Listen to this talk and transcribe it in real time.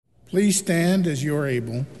Please stand as you are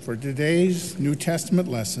able for today's New Testament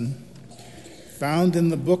lesson found in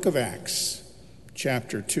the book of Acts,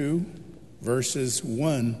 chapter 2, verses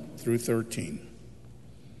 1 through 13.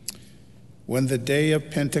 When the day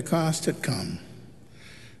of Pentecost had come,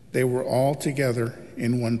 they were all together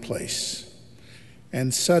in one place.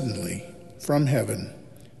 And suddenly, from heaven,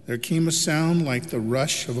 there came a sound like the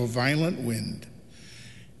rush of a violent wind,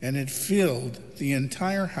 and it filled the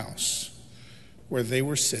entire house where they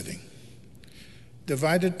were sitting.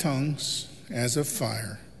 Divided tongues, as of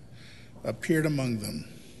fire, appeared among them,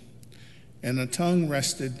 and a tongue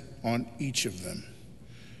rested on each of them.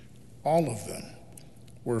 All of them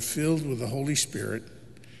were filled with the Holy Spirit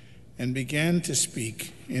and began to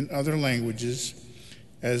speak in other languages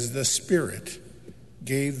as the Spirit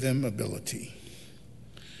gave them ability.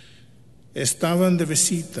 Estaban de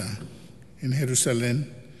visita en Jerusalén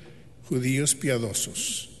judíos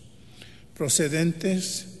piadosos,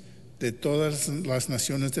 procedentes de todas las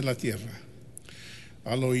naciones de la tierra.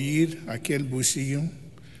 Al oír aquel bullicio,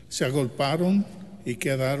 se agolparon y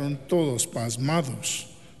quedaron todos pasmados,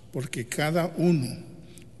 porque cada uno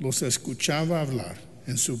los escuchaba hablar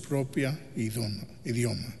en su propio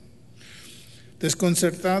idioma.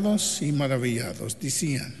 Desconcertados y maravillados,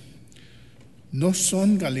 decían: ¿no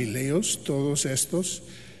son galileos todos estos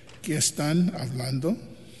que están hablando?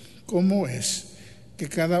 ¿Cómo es que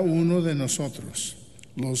cada uno de nosotros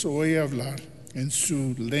los oye hablar en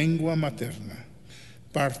su lengua materna?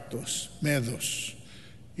 Partos, medos,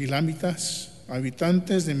 elamitas,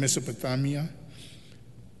 habitantes de Mesopotamia,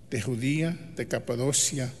 de Judía, de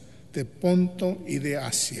Capadocia, de Ponto y de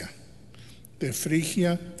Asia, de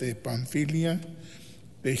Frigia, de Panfilia,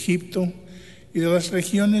 de Egipto y de las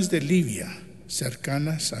regiones de Libia,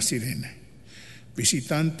 cercanas a Cirene,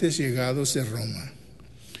 visitantes llegados de Roma,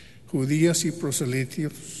 judíos y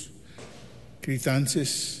proselitos,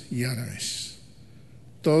 critantes y árabes.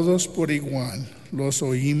 Todos por igual los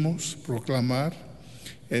oímos proclamar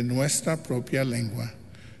en nuestra propia lengua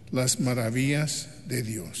las maravillas de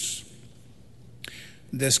Dios.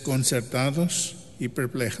 Desconcertados y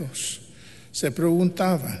perplejos, se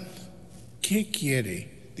preguntaban: ¿qué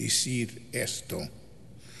quiere decir esto?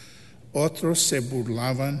 Otros se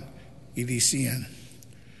burlaban y decían: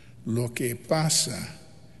 lo que pasa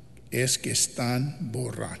es que están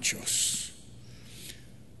borrachos.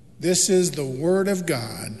 This is the word of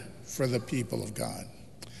God for the people of God.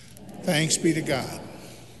 Thanks be to God.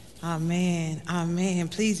 Amen. Amen.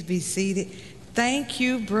 Please be seated. Thank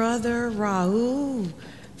you, Brother Raul,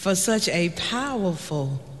 for such a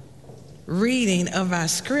powerful reading of our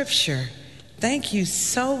scripture. Thank you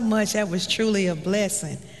so much. That was truly a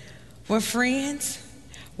blessing. Well, friends,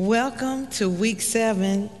 welcome to week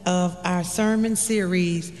 7 of our sermon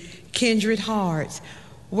series, Kindred Hearts,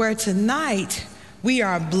 where tonight we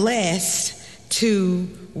are blessed to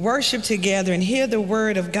worship together and hear the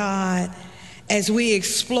word of God as we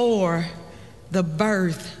explore the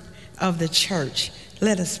birth of the church.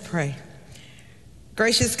 Let us pray.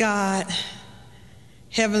 Gracious God,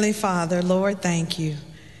 Heavenly Father, Lord, thank you.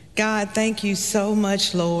 God, thank you so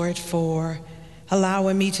much, Lord, for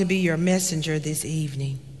allowing me to be your messenger this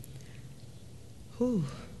evening. Whew.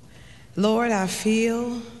 Lord, I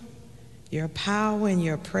feel your power and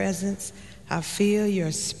your presence. I feel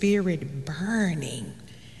your spirit burning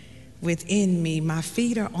within me. My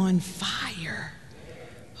feet are on fire.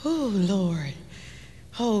 Oh, Lord.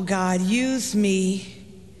 Oh, God, use me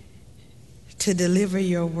to deliver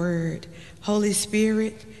your word. Holy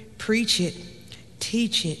Spirit, preach it,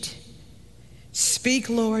 teach it. Speak,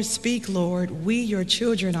 Lord, speak, Lord. We, your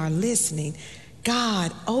children, are listening.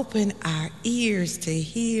 God, open our ears to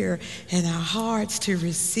hear and our hearts to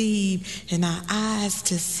receive and our eyes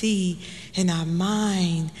to see and our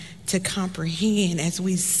mind to comprehend as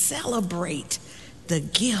we celebrate the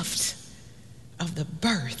gift of the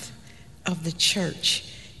birth of the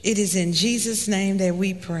church. It is in Jesus' name that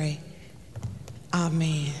we pray.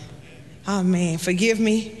 Amen. Amen. Forgive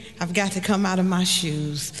me. I've got to come out of my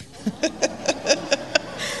shoes.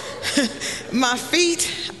 My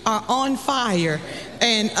feet are on fire,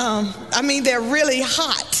 and they're really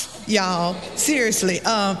hot, y'all, seriously.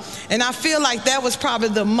 And I feel like that was probably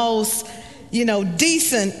the most,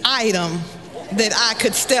 decent item that I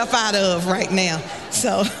could step out of right now.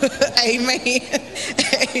 So, amen,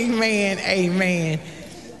 amen, amen.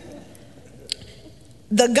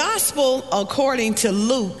 The gospel, according to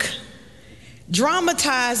Luke,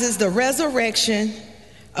 dramatizes the resurrection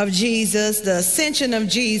of Jesus, the ascension of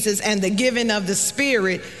Jesus, and the giving of the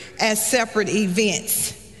Spirit as separate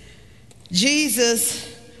events. Jesus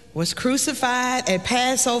was crucified at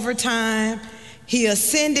Passover time. he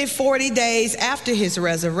ascended 40 days after his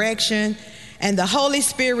resurrection, and the Holy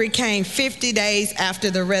Spirit came 50 days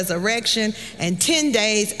after the resurrection and 10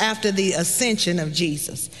 days after the ascension of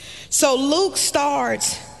Jesus. So Luke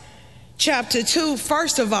starts chapter 2,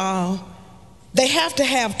 first of all, they have to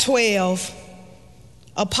have 12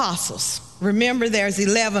 apostles. Remember, there's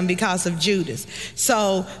 11 because of Judas.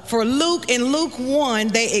 So for Luke, in Luke 1,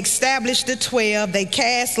 they established the 12, they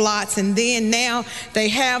cast lots, and then now they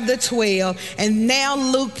have the 12. And now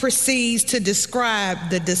Luke proceeds to describe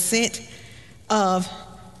the descent of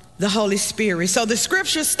the Holy Spirit. So the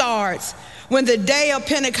scripture starts, when the day of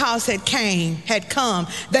Pentecost had come,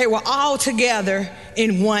 they were all together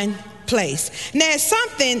in one place. Now,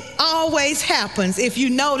 something always happens, if you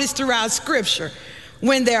notice throughout scripture,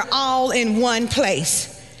 when they're all in one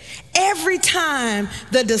place. Every time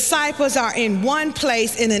the disciples are in one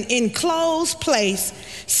place, in an enclosed place,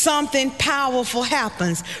 something powerful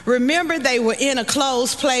happens. Remember, they were in a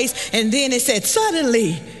closed place, and then it said,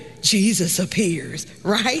 suddenly Jesus appears,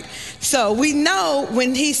 right? So we know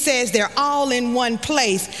when he says they're all in one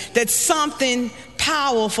place, that something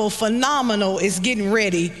powerful, phenomenal is getting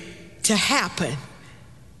ready to happen.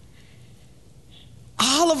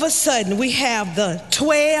 All of a sudden, we have the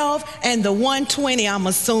 12 and the 120, I'm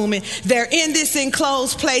assuming. They're in this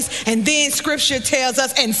enclosed place, and then scripture tells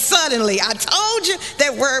us, and suddenly, I told you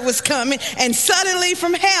that word was coming, and suddenly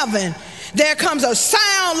from heaven, there comes a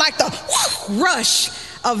sound like the rush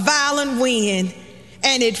of violent wind,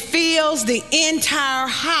 and it fills the entire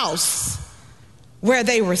house where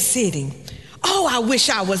they were sitting. Oh, I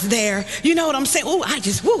wish I was there. You know what I'm saying?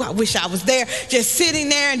 I wish I was there, just sitting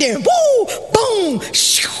there, and then woo, boom,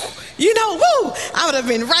 shoo. You know, woo, I would have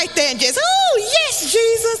been right there and just, oh, yes,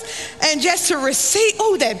 Jesus. And just to receive,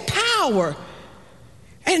 oh, that power.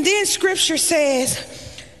 And then scripture says,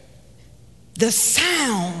 the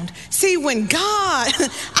sound. See, when God,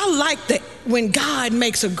 when God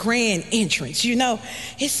makes a grand entrance, you know,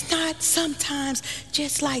 it's not sometimes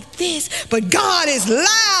just like this, but God is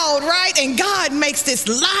loud, right? And God makes this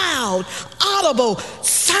loud, audible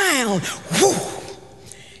sound. Whoo,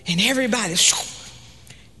 and everybody,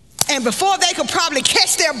 and before they could probably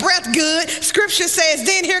catch their breath good, scripture says,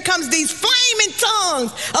 then here comes these flaming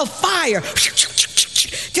tongues of fire,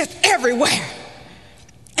 just everywhere.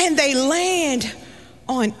 And they land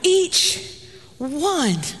on each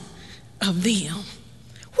one of them.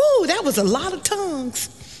 Woo, that was a lot of tongues.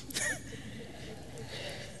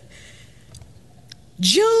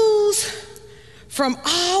 Jews from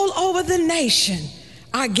all over the nation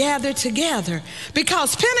are gathered together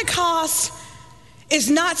because Pentecost is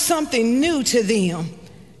not something new to them.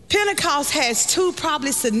 Pentecost has two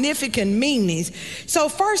probably significant meanings. So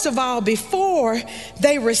first of all, before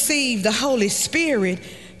they received the Holy Spirit,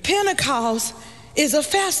 Pentecost is a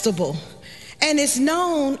festival, and it's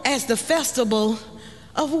known as the Festival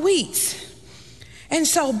of Weeks. And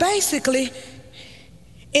so basically,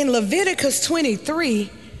 in Leviticus 23,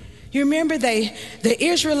 you remember the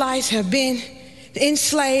Israelites have been in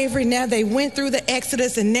slavery. Now they went through the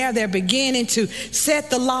Exodus, and now they're beginning to set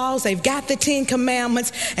the laws. They've got the 10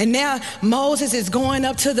 Commandments, and now Moses is going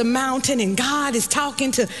up to the mountain, and God is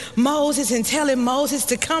talking to Moses and telling Moses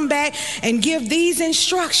to come back and give these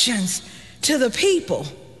instructions to the people.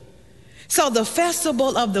 So the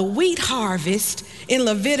festival of the wheat harvest in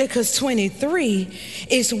Leviticus 23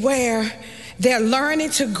 is where they're learning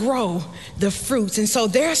to grow the fruits. And so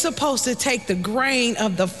they're supposed to take the grain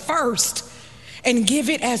of the first and give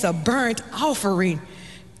it as a burnt offering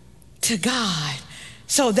to God.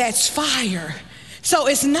 So that's fire. So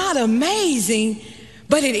it's not amazing,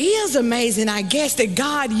 but it is amazing, I guess, that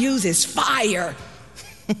God uses fire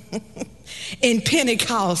in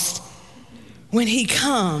Pentecost when he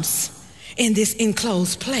comes in this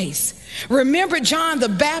enclosed place. Remember, John the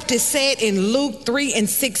Baptist said in Luke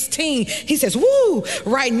 3:16, he says, woo,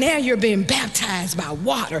 right now you're being baptized by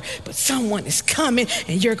water, but someone is coming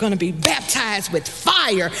and you're going to be baptized with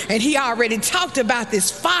fire. And he already talked about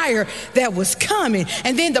this fire that was coming.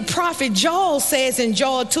 And then the prophet Joel says in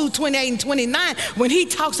Joel 2:28 and 29, when he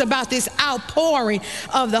talks about this outpouring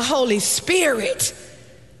of the Holy Spirit.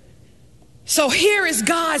 So here is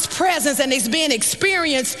God's presence, and it's being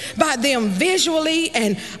experienced by them visually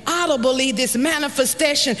and audibly, this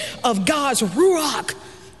manifestation of God's Ruach.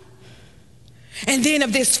 And then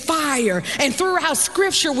of this fire. And throughout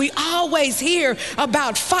scripture, we always hear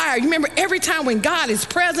about fire. You remember every time when God is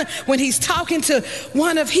present, when he's talking to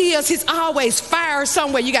one of his, it's always fire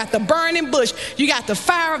somewhere. You got the burning bush. You got the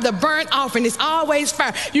fire of the burnt offering. It's always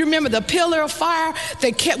fire. You remember the pillar of fire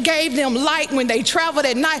that gave them light when they traveled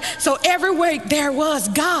at night. So everywhere there was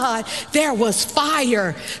God, there was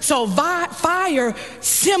fire. So fire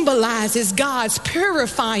symbolizes God's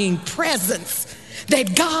purifying presence.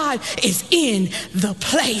 That God is in the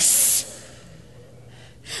place.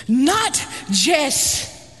 Not just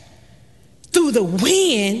through the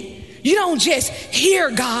wind. You don't just hear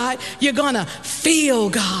God. You're going to feel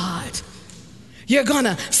God. You're going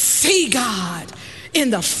to see God in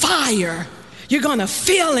the fire. You're going to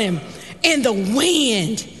feel him in the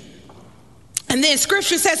wind. And then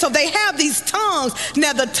scripture says, so they have these tongues.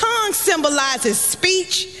 Now the tongue symbolizes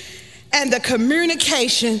speech and the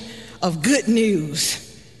communication of good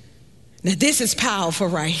news. Now this is powerful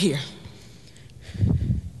right here.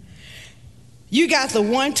 You got the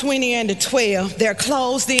 120 and the 12. They're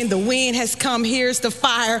closed in. The wind has come. Here's the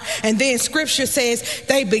fire. And then scripture says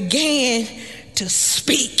they began to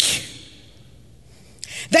speak.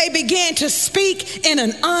 They began to speak in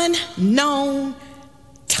an unknown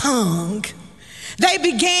tongue. They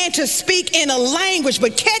began to speak in a language,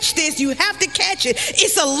 but catch this, you have to catch it.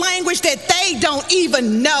 It's a language that they don't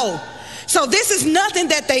even know. So this is nothing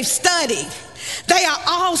that they've studied. They are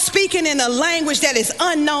all speaking in a language that is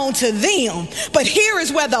unknown to them. But here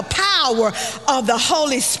is where the power of the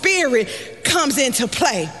Holy Spirit comes into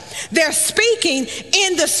play. They're speaking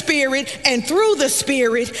in the Spirit and through the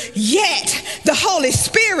Spirit, yet the Holy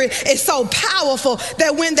Spirit is so powerful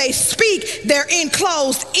that when they speak, they're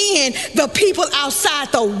enclosed in. The people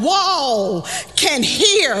outside the wall can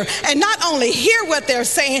hear, and not only hear what they're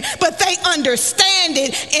saying, but they understand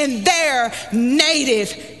it in their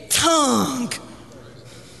native tongue.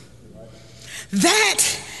 That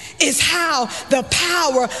is how the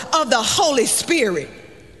power of the Holy Spirit.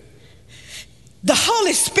 The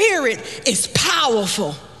Holy Spirit is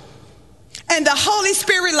powerful. And the Holy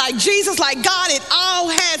Spirit, like Jesus, like God, it all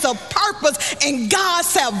has a purpose in God's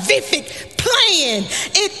salvific plan.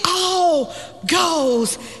 It all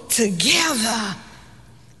goes together.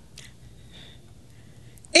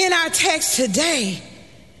 In our text today,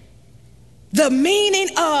 the meaning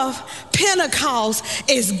of Pentecost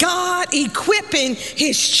is God equipping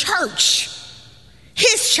his church.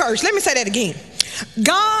 His church. Let me say that again.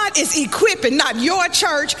 God is equipping not your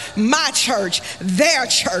church, my church, their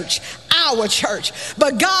church, our church.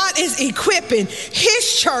 But God is equipping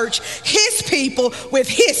his church, his people with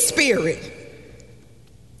his spirit.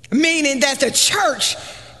 Meaning that the church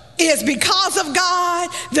is because of God.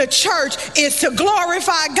 The church is to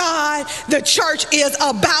glorify God. The church is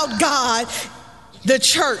about God. The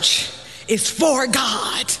church is for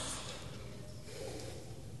God.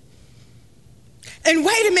 And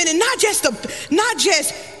wait a minute, not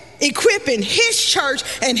just equipping his church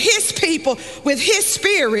and his people with his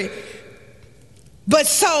spirit, but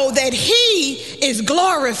so that he is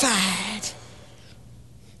glorified.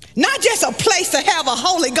 Not just a place to have a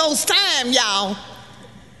Holy Ghost time, y'all,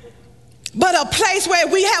 but a place where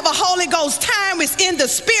we have a Holy Ghost time is in the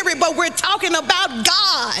spirit, but we're talking about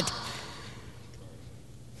God.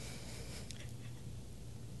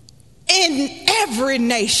 In every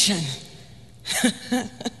nation.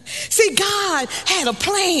 See, God had a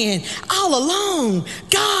plan all along.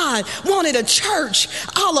 God wanted a church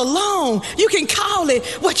all along. You can call it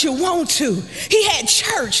what you want to. He had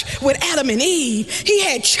church with Adam and Eve. He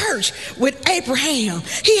had church with Abraham.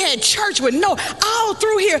 He had church with Noah. All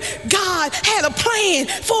through here, God had a plan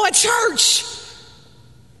for a church.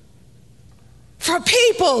 For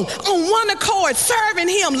people on one accord, serving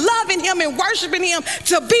him, loving him, and worshiping him,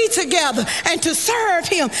 to be together and to serve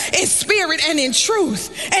him in spirit and in truth,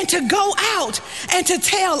 and to go out and to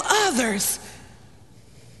tell others.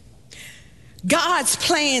 God's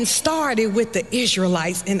plan started with the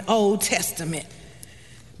Israelites in Old Testament.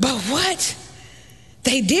 But what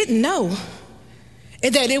they didn't know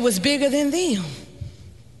is that it was bigger than them.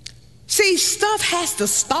 See, stuff has to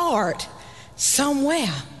start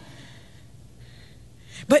somewhere.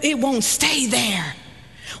 But it won't stay there.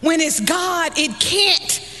 When it's God, it can't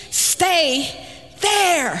stay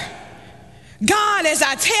there. God, as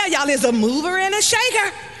I tell y'all, is a mover and a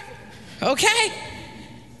shaker. Okay?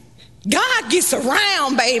 God gets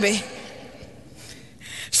around, baby.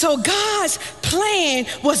 So God's plan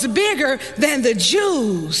was bigger than the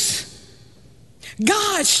Jews.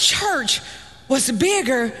 God's church was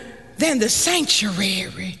bigger than the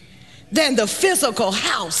sanctuary, than the physical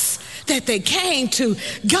house that they came to.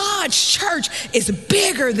 God's church is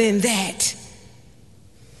bigger than that.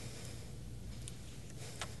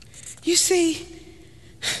 You see,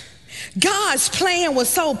 God's plan was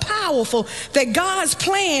so powerful that God's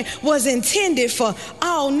plan was intended for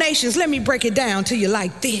all nations. Let me break it down to you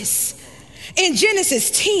like this. In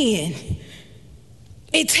Genesis 10,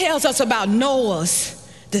 it tells us about Noah's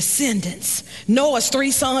descendants. Noah's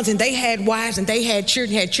 3 sons, and they had wives, and they had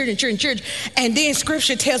children. And then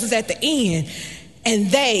scripture tells us at the end,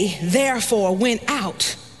 and they therefore went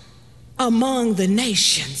out among the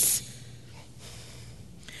nations.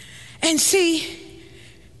 And see,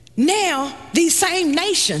 now these same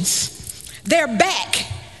nations, they're back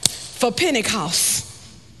for Pentecost.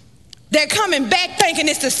 They're coming back thinking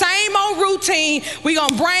it's the same old routine. We're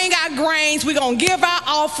going to bring our grains. We're going to give our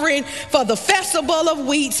offering for the festival of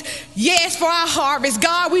wheats. Yes, for our harvest.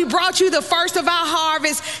 God, we brought you the first of our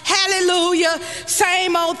harvest. Hallelujah.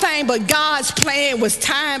 Same old thing. But God's plan was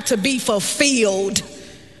time to be fulfilled.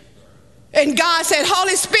 And God said,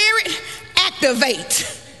 Holy Spirit,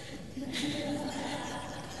 activate.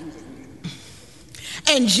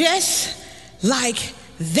 And just like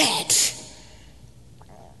that,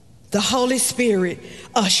 the Holy Spirit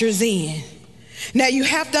ushers in. Now you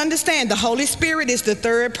have to understand, the Holy Spirit is the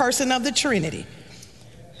third person of the Trinity.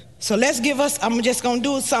 So I'm just going to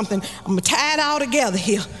do something. I'm going to tie it all together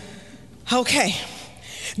here. Okay.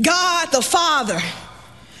 God the Father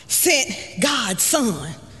sent God's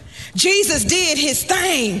Son. Jesus did his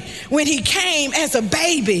thing when he came as a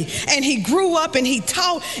baby, and he grew up and he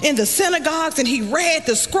taught in the synagogues, and he read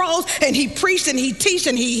the scrolls, and he preached and he taught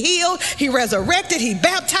and he healed, he resurrected, he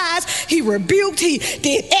baptized, he rebuked, he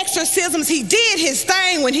did exorcisms. He did his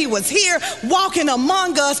thing when he was here walking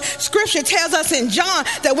among us. Scripture tells us in John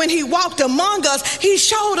that when he walked among us, he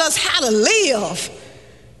showed us how to live,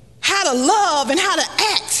 how to love, and how to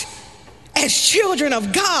act as children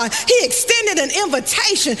of God. He extended an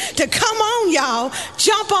invitation to come on, y'all,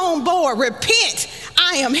 jump on board, repent.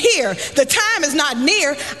 I am here. The time is not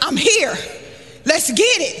near. I'm here. Let's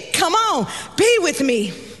get it. Come on, be with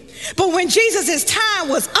me. But when Jesus' time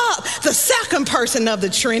was up, the second person of the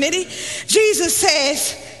Trinity, Jesus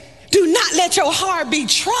says, do not let your heart be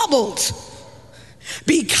troubled,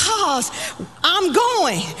 because I'm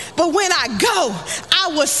going, but when I go,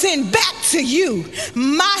 I will send back to you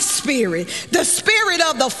my Spirit. The Spirit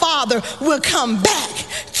of the Father will come back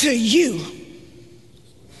to you.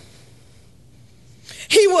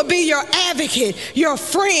 He will be your advocate, your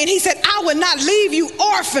friend. He said, I will not leave you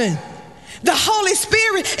orphan. The Holy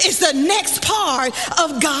Spirit is the next part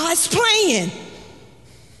of God's plan.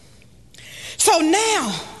 So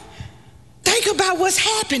now, think about what's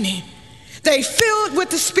happening. They filled with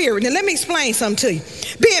the Spirit. Now let me explain something to you.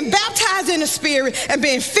 Being baptized in the Spirit and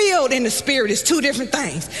being filled in the Spirit is two different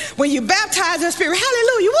things. When you baptize in the Spirit,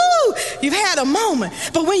 hallelujah, woo, you've had a moment.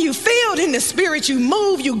 But when you filled in the Spirit, you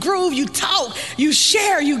move, you groove, you talk, you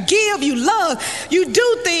share, you give, you love. You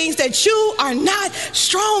do things that you are not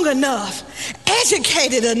strong enough,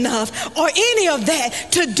 educated enough, or any of that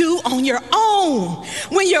to do on your own.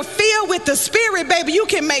 When you're filled with the Spirit, baby, you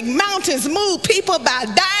can make mountains move, people bow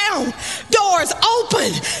down, doors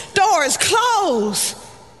open, doors close.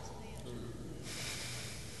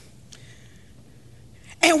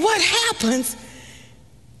 And what happens?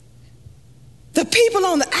 The people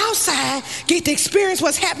on the outside get to experience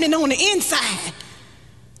what's happening on the inside.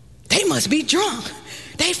 They must be drunk.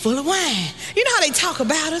 They full of wine. You know how they talk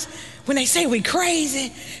about us when they say we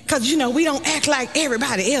crazy? Because, you know, we don't act like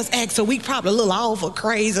everybody else acts, so we probably a little off or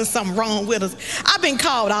crazy or something wrong with us. I've been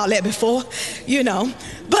called all that before, you know.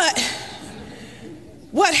 But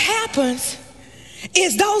what happens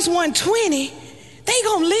is those 120, they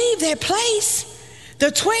gonna leave that place.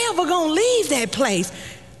 The 12 are gonna leave that place.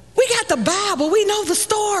 We got the Bible. We know the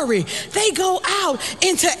story. They go out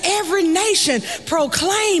into every nation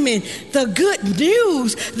proclaiming the good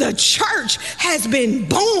news. The church has been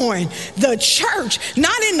born. The church,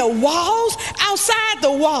 not in the walls, outside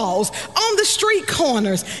the walls, on the street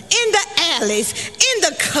corners, in the alleys, in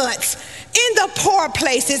the cuts, in the poor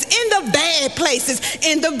places, in the bad places,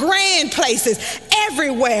 in the grand places,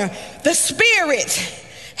 everywhere. The Spirit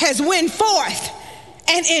has went forth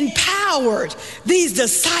and empowered these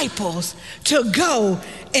disciples to go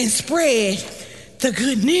and spread the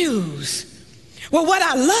good news. Well, what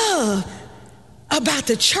I love about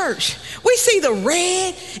the church, we see the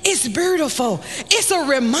red, it's beautiful. It's a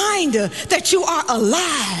reminder that you are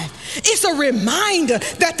alive. It's a reminder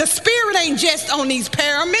that the Spirit ain't just on these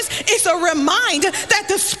pyramids. It's a reminder that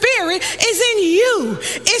the Spirit is in you.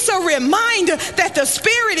 It's a reminder that the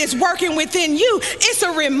Spirit is working within you. It's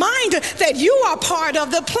a reminder that you are part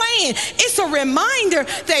of the plan. It's a reminder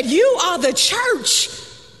that you are the church.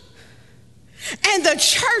 And the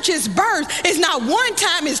church's birth is not one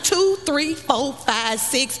time, it's 2, 3, 4, 5,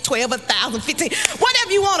 6, 12, 1,000, 15,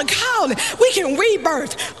 whatever you want to call it. We can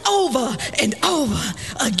rebirth over and over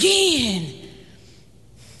again.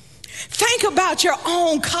 Think about your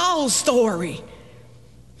own call story.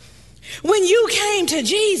 When you came to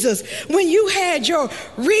Jesus, when you had your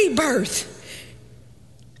rebirth.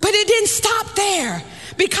 But it didn't stop there,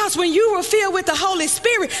 because when you were filled with the Holy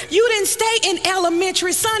Spirit, you didn't stay in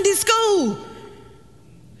elementary Sunday school.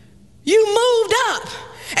 You moved up,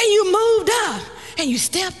 and you moved up, and you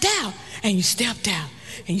stepped out, and you stepped out,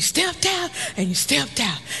 and you stepped out, and you stepped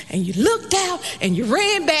out, and you looked out, and you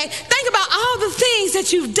ran back. Think about all the things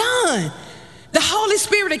that you've done. The Holy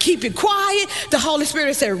Spirit will keep you quiet. The Holy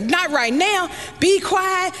Spirit said, not right now. Be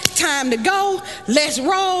quiet. Time to go. Let's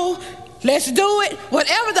roll. Let's do it.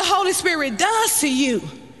 Whatever the Holy Spirit does to you,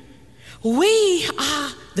 we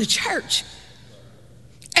are the church.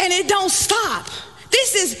 And it don't stop.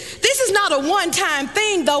 This is not a one-time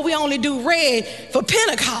thing, though we only do red for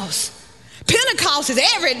Pentecost. Pentecost is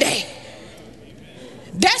every day.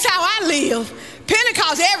 That's how I live.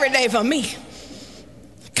 Pentecost every day for me.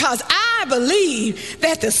 Because I believe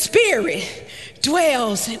that the Spirit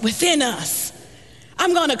dwells within us.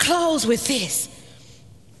 I'm going to close with this.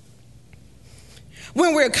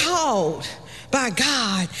 When we're called by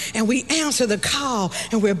God and we answer the call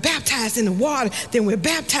and we're baptized in the water, then we're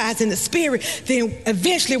baptized in the Spirit, then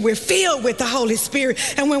eventually we're filled with the Holy Spirit.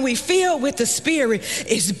 And when we filled with the Spirit,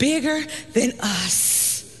 it's bigger than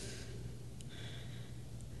us.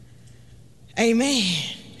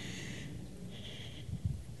 Amen.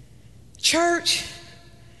 Church,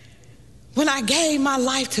 when I gave my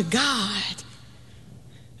life to God,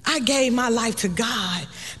 I gave my life to God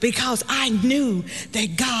because I knew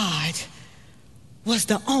that God was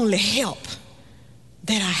the only help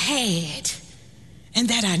that I had and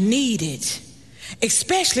that I needed,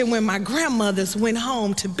 especially when my grandmothers went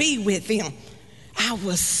home to be with them. I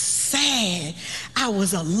was sad. I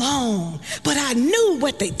was alone. But I knew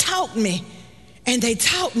what they taught me, and they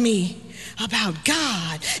taught me about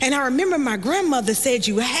God. And I remember my grandmother said,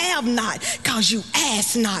 you have not because you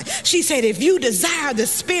ask not. She said, if you desire the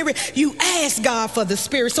Spirit, you ask God for the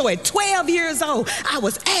Spirit. So at 12 years old, I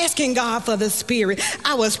was asking God for the Spirit.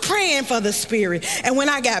 I was praying for the Spirit. And when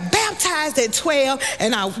I got baptized at 12,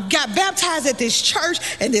 and I got baptized at this church,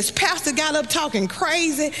 and this pastor got up talking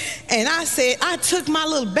crazy, and I said, I took my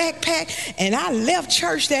little backpack and I left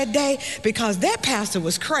church that day because that pastor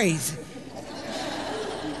was crazy.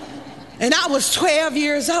 And I was 12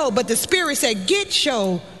 years old, but the Spirit said, get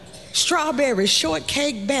your strawberry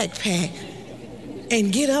shortcake backpack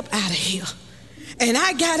and get up out of here. And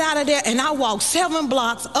I got out of there and I walked 7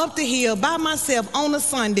 blocks up the hill by myself on a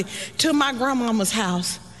Sunday to my grandmama's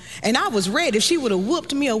house. And I was ready. If she would have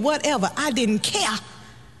whooped me or whatever, I didn't care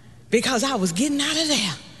because I was getting out of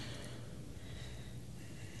there.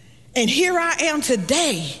 And here I am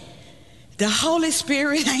today. The Holy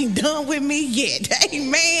Spirit ain't done with me yet.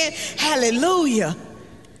 Amen. Hallelujah.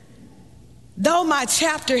 Though my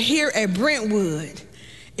chapter here at Brentwood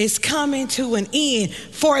is coming to an end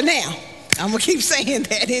for now. I'm going to keep saying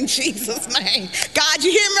that in Jesus' name. God, you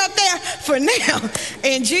hear me up there? For now,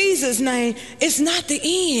 in Jesus' name, it's not the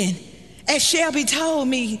end. As Shelby told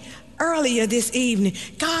me earlier this evening,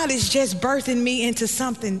 God is just birthing me into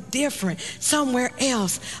something different, somewhere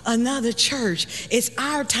else, another church. It's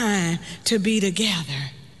our time to be together.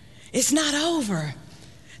 It's not over.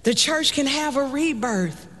 The church can have a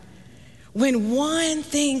rebirth. When one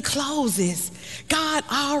thing closes, God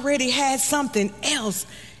already has something else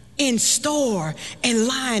in store and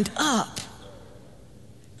lined up.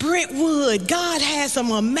 Brentwood, God has some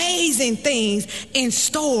amazing things in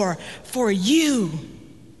store for you.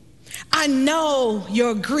 I know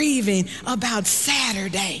you're grieving about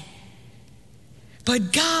Saturday,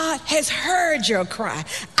 but God has heard your cry.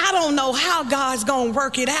 I don't know how God's going to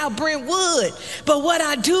work it out, Brentwood, but what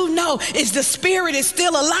I do know is the Spirit is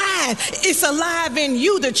still alive. It's alive in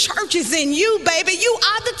you. The church is in you, baby. You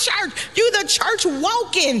are the church. You're the church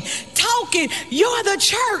walking, talking. You're the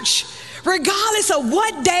church. Regardless of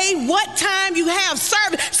what day, what time you have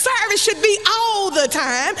service, service should be all the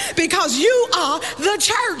time because you are the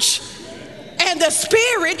church. And the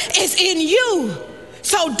Spirit is in you.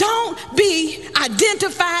 So don't be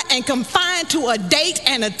identified and confined to a date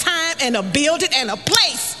and a time and a building and a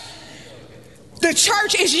place. The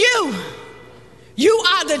church is you. You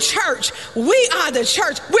are the church. We are the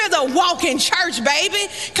church. We're the walking church, baby,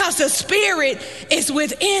 because the Spirit is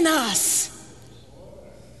within us.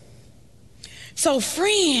 So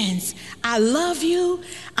friends, I love you.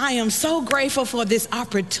 I am so grateful for this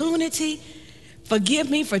opportunity Forgive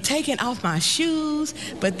me for taking off my shoes,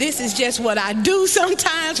 but this is just what I do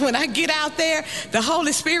sometimes when I get out there. The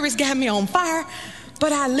Holy Spirit's got me on fire,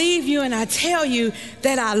 but I leave you and I tell you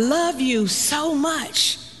that I love you so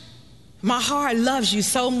much. My heart loves you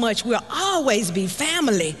so much. We'll always be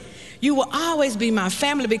family. You will always be my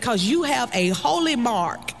family because you have a holy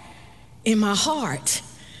mark in my heart.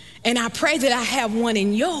 And I pray that I have one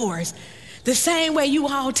in yours. The same way you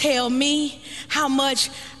all tell me how much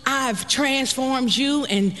I've transformed you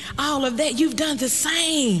and all of that, you've done the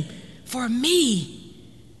same for me.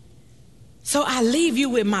 So I leave you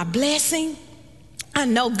with my blessing. I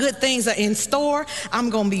know good things are in store. I'm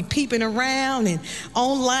going to be peeping around and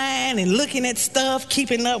online and looking at stuff,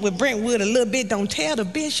 keeping up with Brentwood a little bit. Don't tell the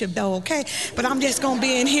bishop though, okay? But I'm just going to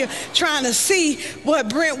be in here trying to see what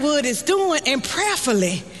Brentwood is doing, and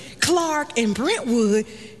prayerfully, Clark and Brentwood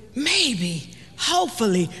maybe,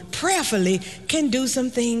 hopefully, prayerfully can do some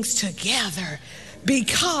things together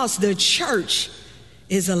because the church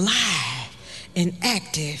is alive and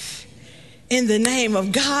active. In the name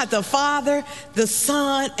of God, the Father, the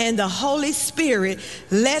Son, and the Holy Spirit,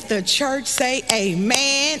 let the church say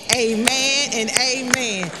amen, amen, and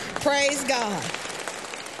amen. Praise God.